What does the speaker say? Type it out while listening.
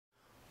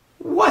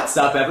What's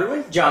up,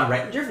 everyone? John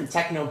Rettinger from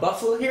Techno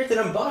Buffalo here with an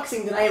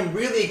unboxing that I am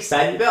really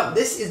excited about.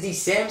 This is the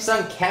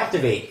Samsung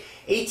Captivate,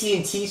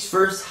 AT&T's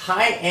first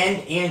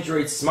high-end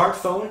Android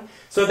smartphone.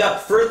 So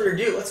without further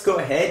ado, let's go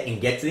ahead and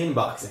get to the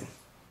unboxing.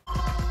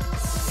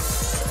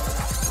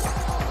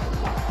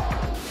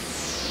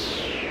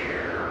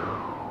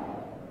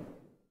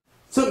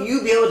 So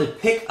you'll be able to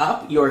pick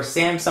up your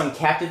Samsung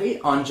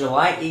Captivate on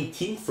July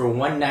 18th for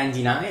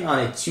 $199 on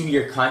a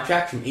 2-year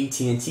contract from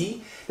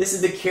AT&T. This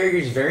is the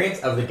carrier's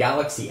variant of the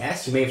Galaxy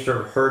S. You may have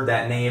sort of heard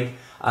that name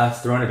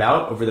thrown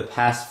about over the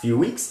past few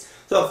weeks.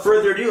 So without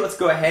further ado, let's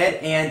go ahead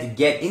and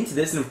get into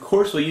this. And of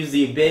course, we'll use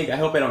the big, I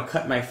hope I don't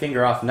cut my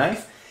finger off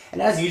knife.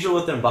 And as usual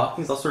with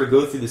unboxings, I'll sort of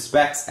go through the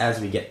specs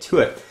as we get to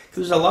it.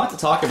 Because there's a lot to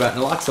talk about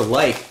and a lot to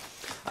like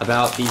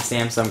about the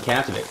Samsung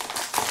Captivate.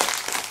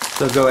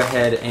 So go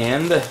ahead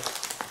and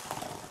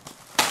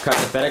cut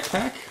the FedEx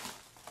pack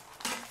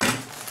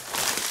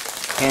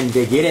and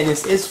dig it in.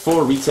 This is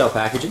full retail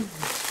packaging.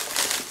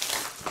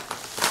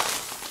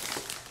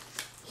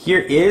 Here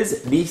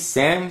is the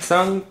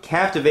Samsung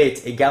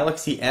Captivate, a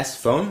Galaxy S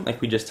phone, like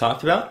we just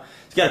talked about.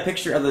 It's got a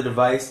picture of the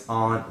device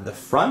on the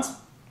front.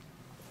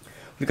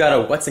 We've got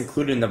a what's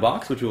included in the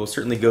box, which we will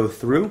certainly go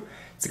through.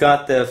 It's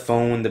got the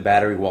phone, the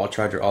battery, wall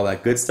charger, all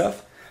that good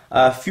stuff.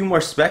 A few more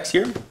specs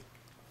here,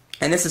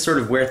 and this is sort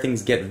of where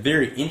things get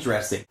very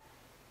interesting.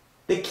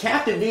 The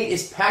Captivate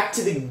is packed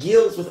to the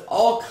gills with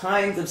all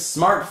kinds of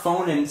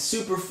smartphone and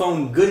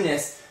superphone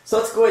goodness. So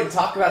let's go ahead and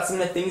talk about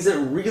some of the things that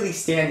really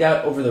stand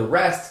out over the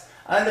rest.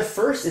 And the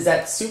first is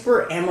that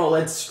Super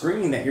AMOLED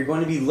screen that you're going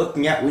to be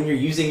looking at when you're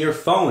using your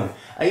phone.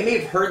 You may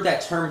have heard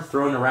that term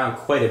thrown around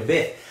quite a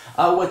bit.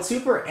 What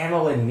Super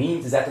AMOLED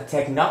means is that the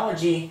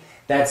technology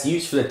that's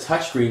used for the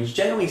touchscreens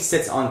generally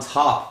sits on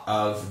top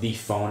of the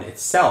phone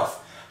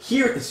itself.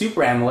 Here at the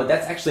Super AMOLED,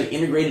 that's actually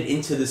integrated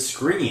into the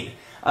screen.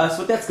 So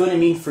what that's going to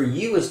mean for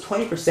you is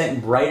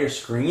 20% brighter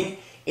screen,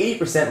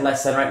 80%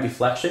 less sunlight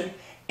reflection,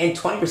 and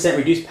 20%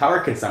 reduced power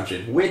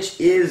consumption, which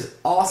is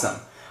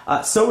awesome.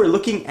 So we're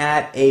looking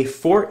at a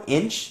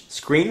 4-inch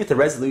screen with a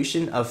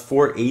resolution of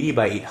 480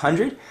 by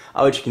 800,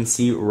 which you can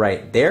see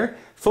right there.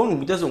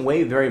 Phone doesn't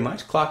weigh very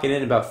much, clocking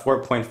in about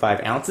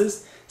 4.5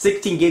 ounces.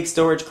 16 gig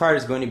storage card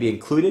is going to be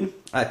included.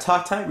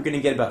 Talk time, we're going to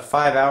get about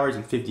 5 hours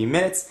and 50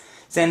 minutes.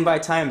 Standby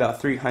time,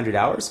 about 300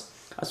 hours.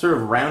 Sort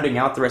of rounding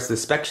out the rest of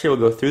the specs here, we'll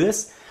go through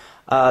this.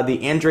 The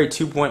Android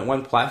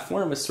 2.1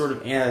 platform is sort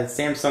of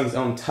Samsung's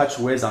own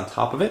TouchWiz on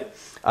top of it.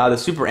 The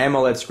Super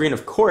AMOLED screen,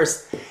 of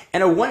course,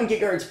 and a 1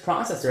 GHz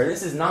processor.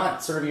 This is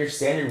not sort of your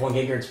standard 1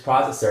 GHz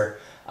processor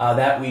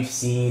that we've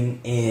seen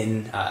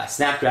in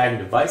Snapdragon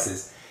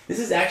devices. This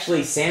is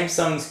actually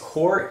Samsung's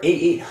Core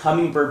A8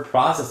 Hummingbird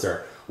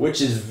processor,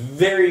 which is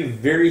very,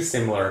 very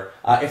similar,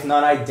 if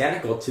not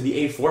identical, to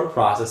the A4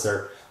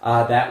 processor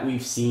that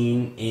we've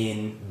seen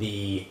in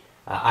the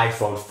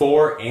iPhone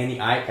 4 and the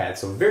iPad.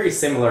 So very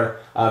similar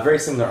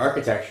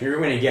architecture. You're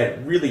going to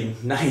get really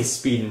nice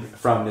speed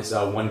from this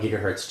 1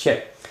 GHz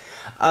chip.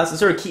 So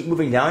sort of keep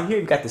moving down here.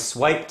 You've got the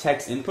swipe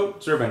text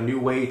input, sort of a new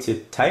way to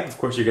type. Of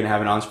course, you're going to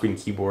have an on-screen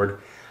keyboard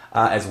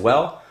as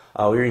well.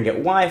 We're going to get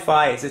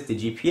Wi-Fi, assisted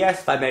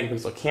GPS,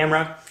 5-megapixel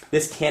camera.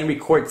 This can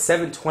record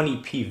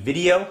 720p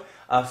video,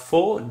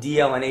 full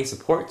DLNA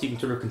support, so you can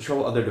sort of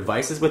control other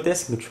devices with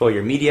this, control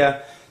your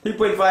media,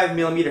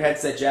 3.5mm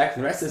headset jack,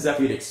 and the rest of the stuff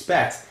you'd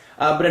expect.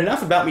 But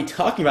enough about me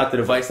talking about the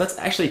device. Let's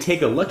actually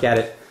take a look at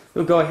it.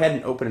 We'll go ahead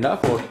and open it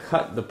up. We'll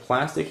cut the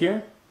plastic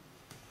here.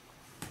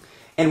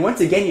 And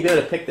once again, you'll be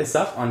able to pick this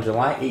up on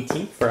July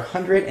 18th for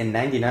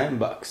 $199.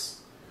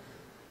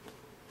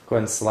 Go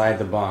ahead and slide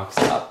the box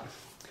up.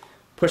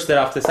 Push that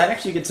off to the side.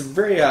 Actually, it's a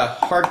very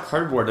hard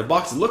cardboard. The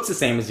box looks the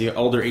same as the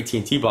older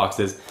AT&T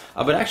boxes,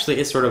 but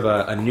actually it's sort of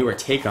a newer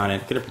take on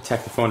it. Going to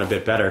protect the phone a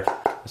bit better.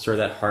 Sort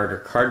of that harder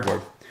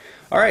cardboard.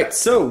 Alright,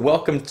 so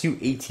welcome to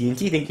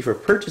AT&T. Thank you for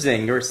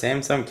purchasing your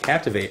Samsung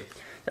Captivate.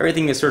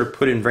 Everything is sort of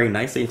put in very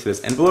nicely into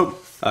this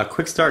envelope.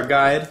 Quick start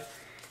guide,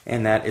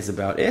 and that is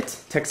about it.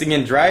 Texting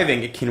and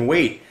driving, it can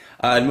wait.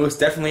 Most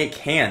definitely it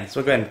can.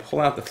 So go ahead and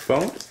pull out the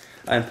phone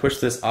and push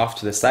this off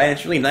to the side.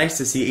 It's really nice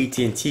to see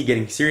AT&T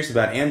getting serious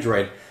about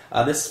Android.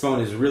 This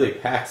phone is really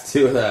packed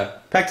to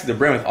the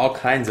brim with all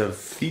kinds of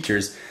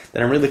features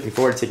that I'm really looking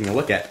forward to taking a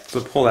look at.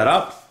 So pull that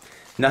up.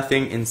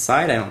 Nothing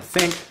inside, I don't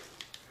think.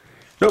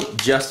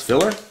 Nope, just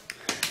filler.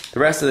 The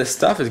rest of this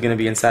stuff is going to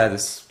be inside of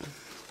this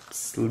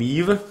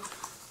sleeve,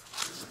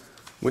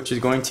 which is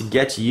going to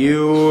get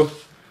you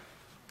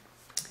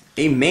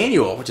a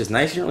manual, which is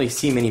nice. You don't really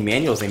see many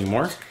manuals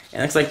anymore.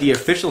 And it looks like the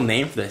official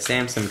name for the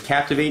Samsung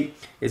Captivate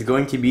is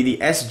going to be the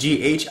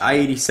SGH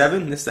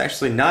I-87. This is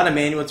actually not a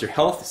manual, it's your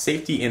health,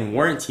 safety, and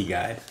warranty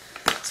guide.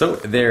 So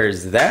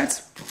there's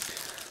that.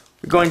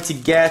 We're going to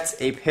get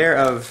a pair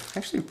of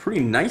actually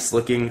pretty nice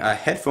looking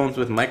headphones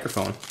with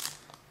microphone.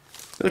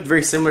 They look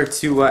very similar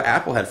to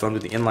Apple headphones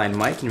with the inline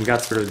mic, and we've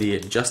got sort of the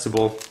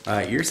adjustable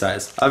ear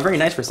size. Very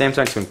nice for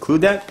Samsung to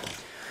include that.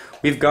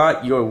 We've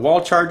got your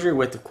wall charger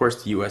with, of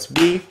course, the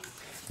USB.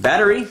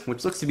 Battery,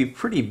 which looks to be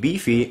pretty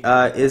beefy,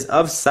 is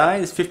of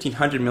size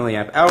 1500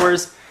 milliamp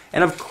hours.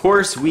 And of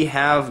course, we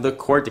have the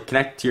cord to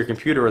connect to your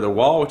computer or the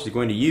wall, which is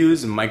going to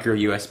use micro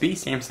USB.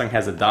 Samsung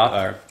has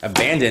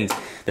abandoned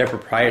their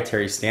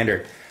proprietary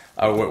standard,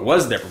 what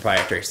was their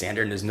proprietary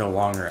standard, and is no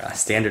longer a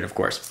standard, of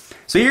course.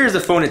 So here's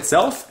the phone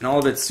itself, and all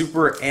of its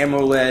Super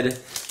AMOLED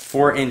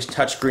 4-inch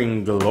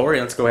touchscreen glory.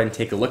 Let's go ahead and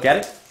take a look at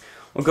it.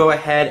 We'll go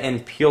ahead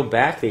and peel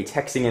back the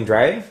texting and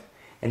driving.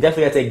 And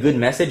definitely that's a good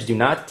message. Do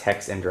not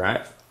text and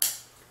drive.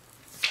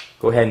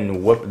 Go ahead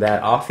and whoop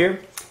that off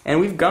here. And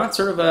we've got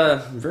sort of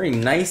a very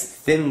nice,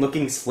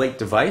 thin-looking slate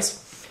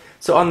device.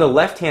 So on the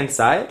left-hand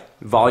side,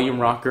 volume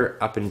rocker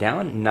up and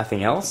down,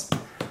 nothing else.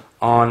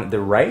 On the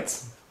right,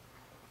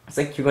 it's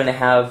like you're going to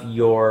have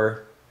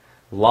your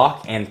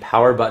lock and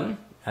power button,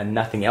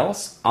 nothing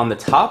else. On the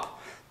top,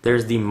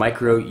 there's the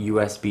micro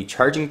USB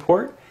charging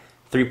port,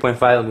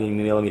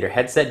 3.5mm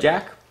headset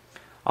jack.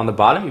 On the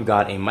bottom, you've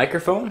got a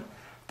microphone.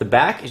 The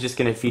back is just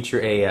going to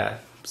feature a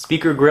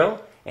speaker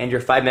grill, and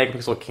your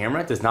 5-megapixel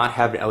camera does not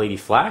have an LED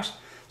flash.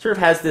 Sort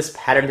of has this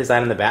pattern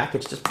design on the back.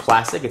 It's just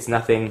plastic. It's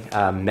nothing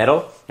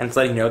metal, and it's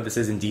letting you know this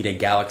is indeed a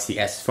Galaxy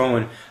S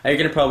phone. You're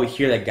going to probably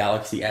hear that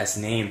Galaxy S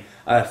name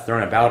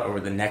thrown about over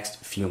the next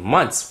few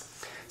months.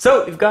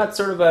 So we've got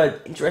sort of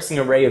an interesting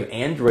array of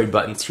Android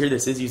buttons here.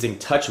 This is using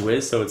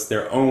TouchWiz, so it's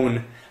their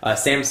own,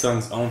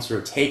 Samsung's own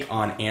sort of take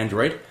on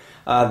Android.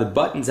 The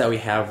buttons that we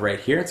have right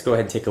here, let's go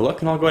ahead and take a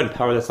look, and I'll go ahead and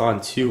power this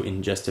on too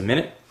in just a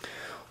minute.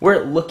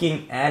 We're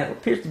looking at, it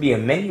appears to be a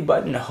menu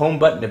button, a home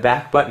button, a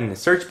back button, and a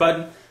search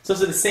button. So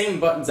they're the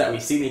same buttons that we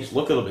see, they just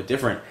look a little bit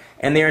different.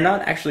 And they are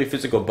not actually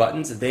physical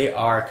buttons, they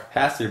are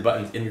capacitor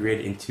buttons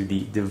integrated into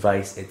the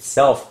device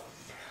itself.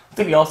 I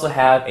think we also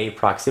have a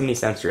proximity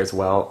sensor as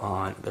well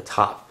on the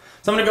top.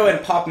 So I'm going to go ahead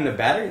and pop in the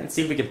battery and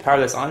see if we can power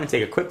this on and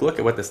take a quick look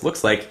at what this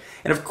looks like.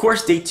 And of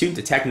course, stay tuned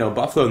to Techno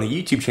Buffalo on the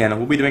YouTube channel.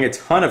 We'll be doing a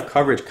ton of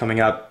coverage coming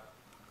up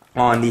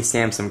on the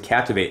Samsung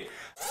Captivate.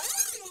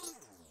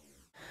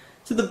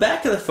 So the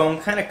back of the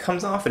phone kind of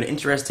comes off in an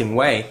interesting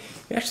way.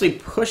 You actually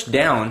push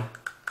down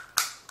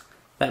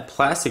that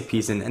plastic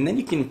piece in, and then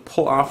you can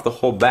pull off the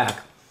whole back.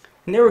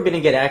 And there we're going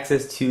to get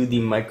access to the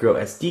micro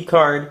SD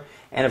card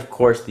and of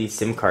course the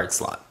SIM card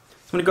slot.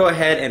 So I'm going to go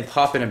ahead and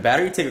pop in a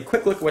battery, take a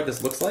quick look at what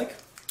this looks like.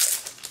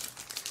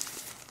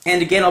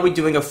 And again, I'll be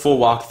doing a full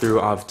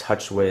walkthrough of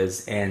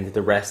TouchWiz and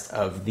the rest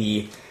of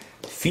the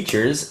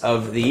features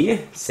of the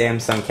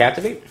Samsung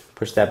Captivate.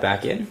 Push that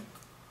back in.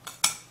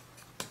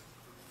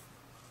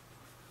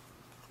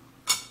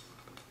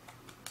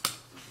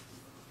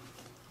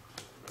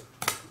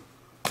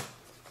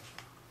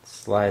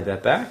 Slide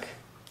that back.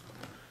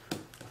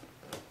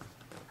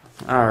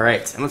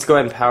 Alright, and let's go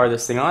ahead and power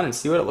this thing on and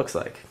see what it looks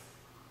like.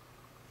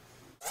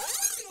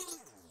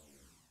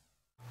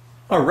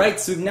 Alright,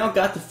 so we've now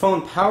got the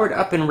phone powered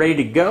up and ready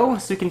to go.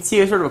 So you can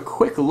see a sort of a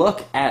quick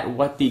look at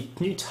what the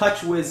new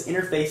TouchWiz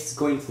interface is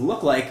going to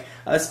look like,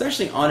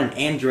 especially on an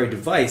Android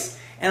device.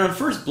 And on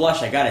first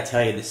blush, I gotta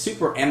tell you, the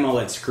Super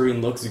AMOLED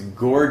screen looks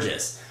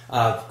gorgeous.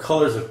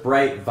 Colors look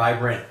bright,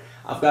 vibrant.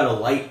 I've got a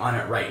light on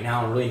it right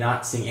now. I'm really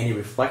not seeing any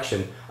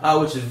reflection,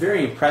 which is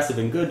very impressive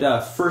and good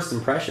first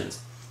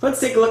impressions. Let's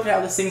take a look at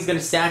how this thing's going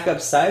to stack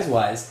up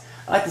size-wise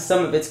to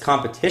some of its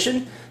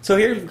competition. So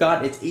here we've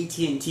got its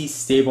AT&T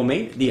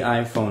stablemate, the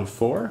iPhone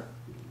 4.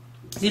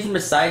 See, from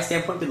a size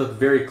standpoint, they look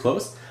very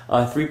close.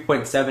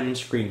 3.7-inch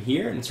screen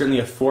here, and certainly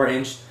a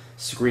 4-inch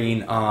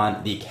screen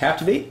on the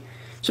Captivate.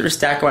 Sort of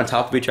stack them on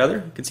top of each other.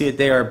 You can see that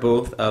they are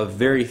both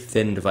very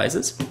thin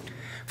devices.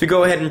 If we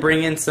go ahead and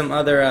bring in some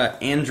other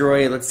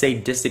Android, let's say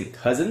distant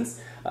cousins,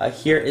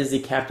 here is the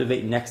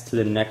Captivate next to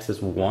the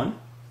Nexus 1. You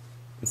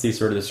can see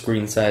sort of the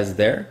screen size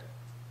there.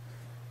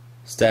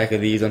 Stack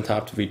of these on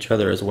top of each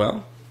other as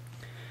well.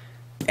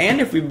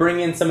 And if we bring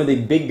in some of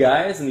the big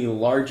guys and the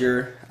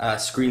larger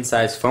screen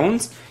size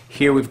phones,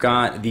 here we've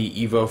got the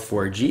Evo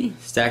 4G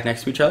stacked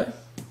next to each other.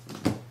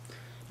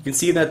 You can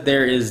see that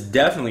there is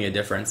definitely a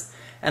difference.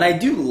 And I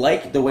do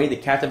like the way the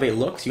Captivate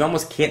looks. You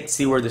almost can't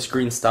see where the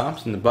screen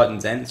stops and the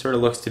buttons end. It sort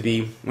of looks to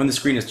be, when the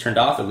screen is turned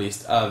off at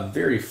least,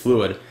 very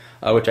fluid,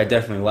 which I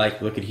definitely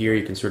like. Look at here,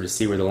 you can sort of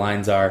see where the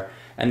lines are.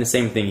 And the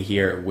same thing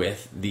here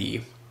with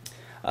the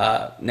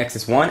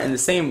Nexus 1, and the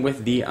same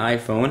with the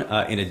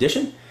iPhone in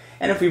addition.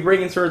 And if we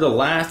bring in sort of the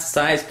last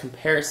size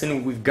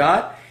comparison we've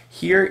got,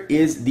 here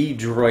is the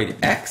Droid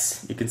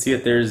X. You can see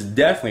that there's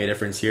definitely a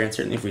difference here, and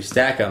certainly if we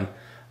stack them,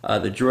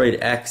 the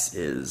Droid X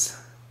is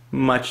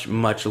much,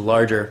 much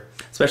larger,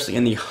 especially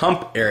in the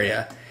hump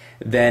area,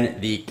 than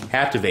the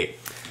Captivate.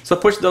 So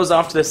push those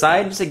off to the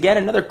side. Just again,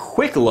 another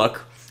quick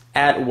look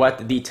at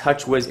what the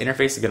TouchWiz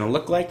interface is going to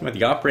look like, and what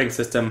the operating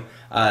system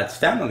it's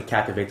found on the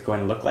Captivate is going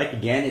to look like.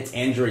 Again, it's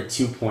Android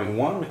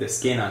 2.1 with the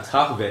skin on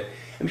top of it.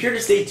 And be sure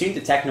to stay tuned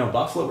to Techno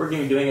Buffalo. We're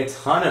going to be doing a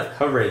ton of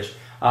coverage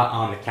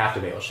on the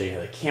Captivate. I'll show you how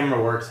the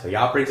camera works, how the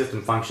operating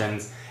system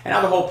functions, and how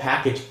the whole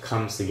package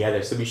comes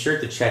together. So be sure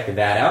to check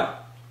that out.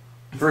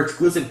 For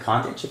exclusive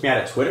content, check me out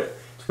at Twitter,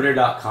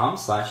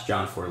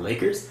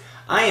 twitter.com/John4Lakers.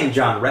 I am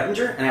John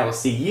Rettinger, and I will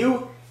see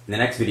you in the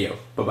next video.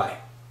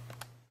 Bye-bye.